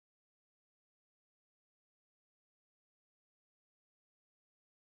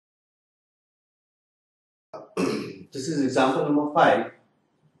this is example number 5,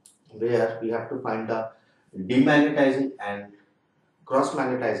 where we have to find the demagnetizing and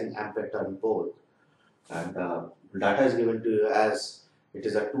cross-magnetizing ampere turn pole, and data is given to you as it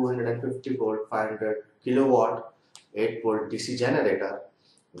is a 250 volt 500 kilowatt 8 volt DC generator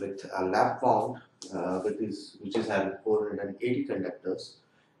with a lap wound which is having 480 conductors.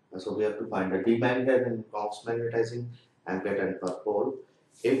 So we have to find the demagnetizing and cross-magnetizing ampere turn per pole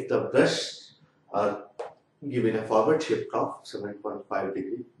if the brush are given a forward shift of 7.5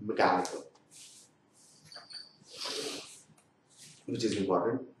 degree mechanical, which is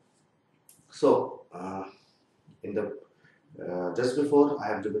important. So in the just before I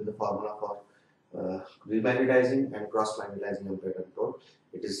have given the formula for remagnetizing and cross-magnetizing ampere turn pole.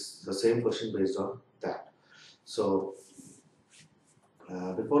 It is the same question based on that. So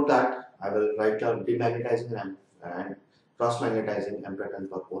before that, I will write down demagnetizing and cross-magnetizing ampere turn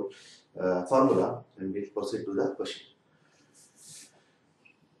per pole formula, and we'll proceed to the question.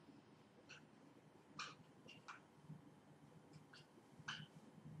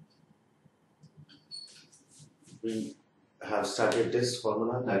 We have started this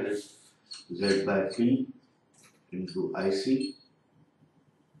formula, that is Z by P into IC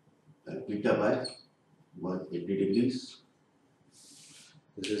beta by 180 degrees.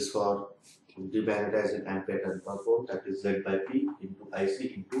 This is for demagnetizing ampere turn per pole, that is Z by P into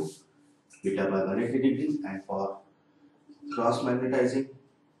IC into beta by 180 degrees, and for cross magnetizing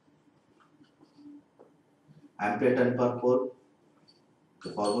ampere turn per pole,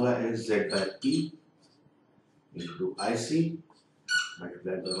 the formula is Z by P into IC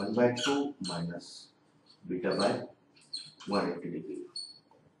multiplied by 1 by 2 minus beta by 180 degrees.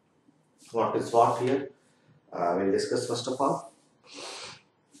 What is what here? We'll discuss first of all.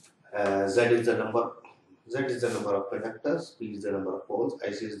 Z is the number of conductors, P is the number of poles,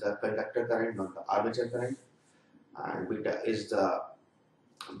 IC is the conductor current, not the armature current, and beta is the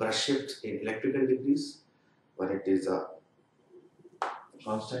brush shift in electrical degrees when it is a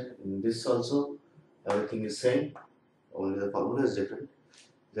constant. In this also everything is same, only the formula is different.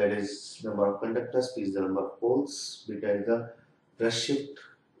 Z is number of conductors, P is the number of poles, beta is the brush shift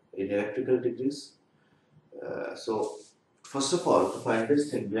in electrical degrees. So first of all, to find this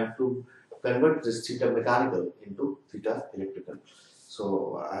thing, we have to convert this theta mechanical into theta electrical.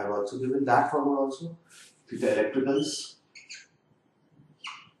 So I have also given that formula also. Theta electricals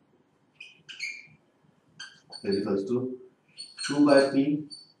is equals to 2 by P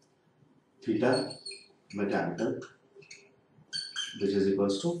theta mechanical, which is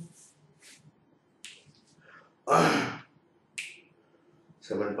equals to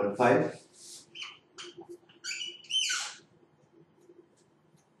 7.5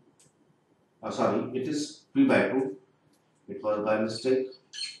 sorry, it is P by 2, it was by mistake,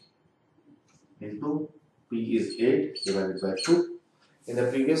 into P is 8 divided by 2. In the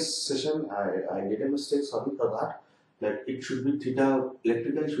previous session I did a mistake, sorry for that it should be theta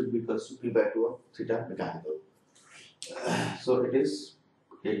electrical should be equals to P by 2 of theta mechanical. So it is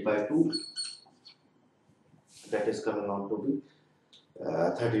 8 by 2, that is coming on to be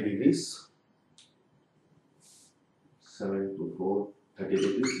 30 degrees, 7 to 4, 30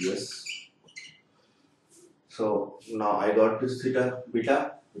 degrees, yes. So now I got this theta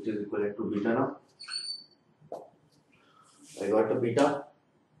beta, which is equivalent to beta now. I got the beta.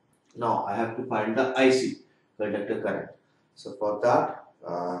 Now I have to find the IC, conductor current. So for that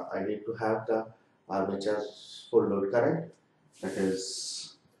I need to have the armature full load current, that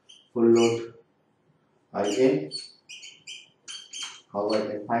is full load IA. How I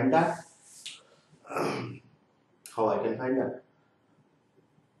can find that?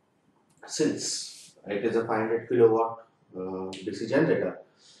 Since it is a 500 kilowatt DC generator,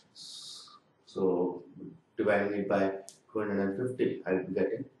 so dividing it by 250, I will be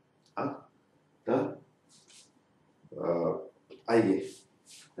getting the IA,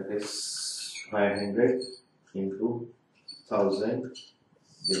 that is 500 into 1000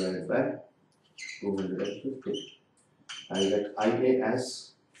 divided by 250. I get IA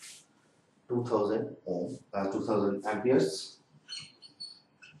as 2000 ohm, 2000 amperes.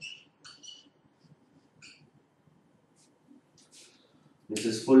 This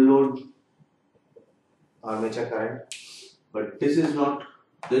is full load armature current, but this is not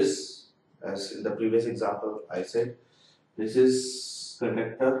this, as in the previous example I said, this is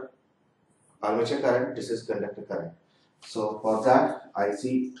conductor armature current, this is conductor current. So for that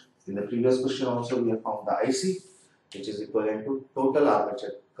IC, in the previous question also we have found the IC, which is equivalent to total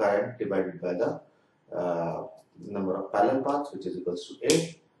armature current divided by the number of parallel paths, which is equals to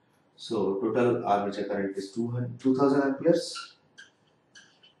A. So total armature current is 2000 amperes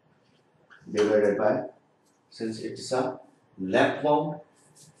divided by Since it is a lap wound,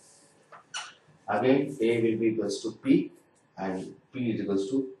 again A will be equals to P and P is equals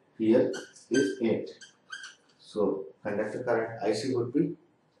to here is 8. So conductor current IC would be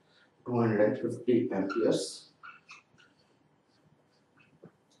 250 amperes.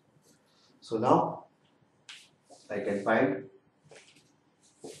 So now I can find,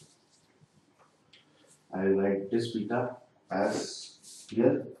 I will write this beta as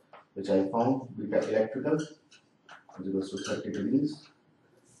here, which I found beta electrical is equals to 30 degrees.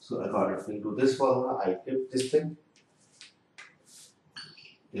 So according to this formula, I keep this thing.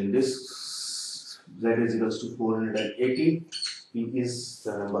 In this, Z is equals to 480. P is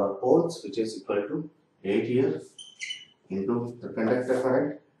the number of poles, which is equal to 8 here, into the conductor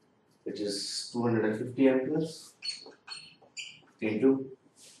current, which is 250 amperes, into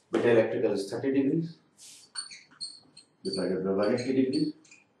beta electrical is 30 degrees, divided by 180 degrees.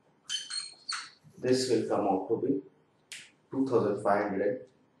 This will come out to be 2500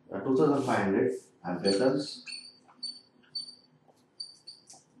 ampere turns.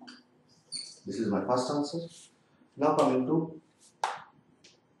 This is my first answer. Now coming to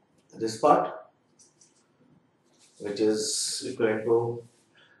this part, which is equivalent to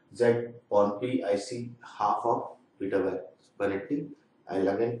Z on P, I see half of beta 180. I will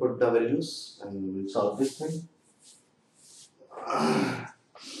again put the values and we'll solve this thing.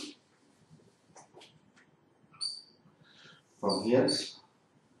 From here,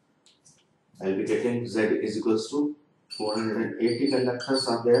 I will be getting Z is equals to 480 conductors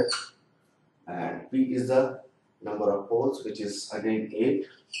are there, and P is the number of poles, which is again 8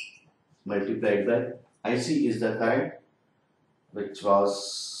 multiplied by IC is the current, which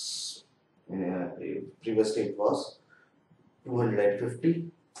was previously it was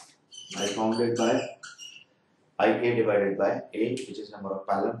 250. I found it by IA divided by A, which is number of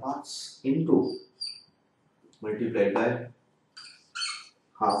parallel paths, into multiplied by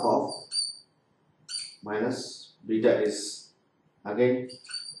half of minus beta is again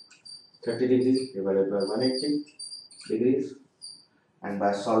 30 degrees divided by 180 degrees, and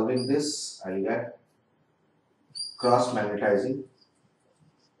by solving this I will get cross magnetizing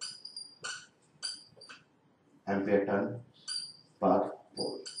ampere turn per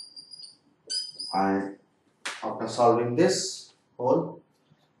pole. And after solving this whole,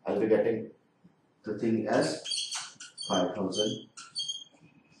 I will be getting the thing as 5000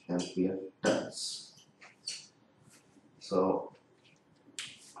 ampere turns. So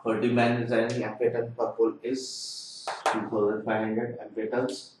for demagnetizing ampere turn per pole is 2500 ampere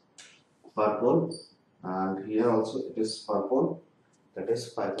turns per pole, and here also it is per pole, that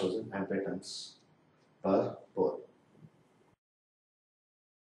is 5000 ampere turns per pole.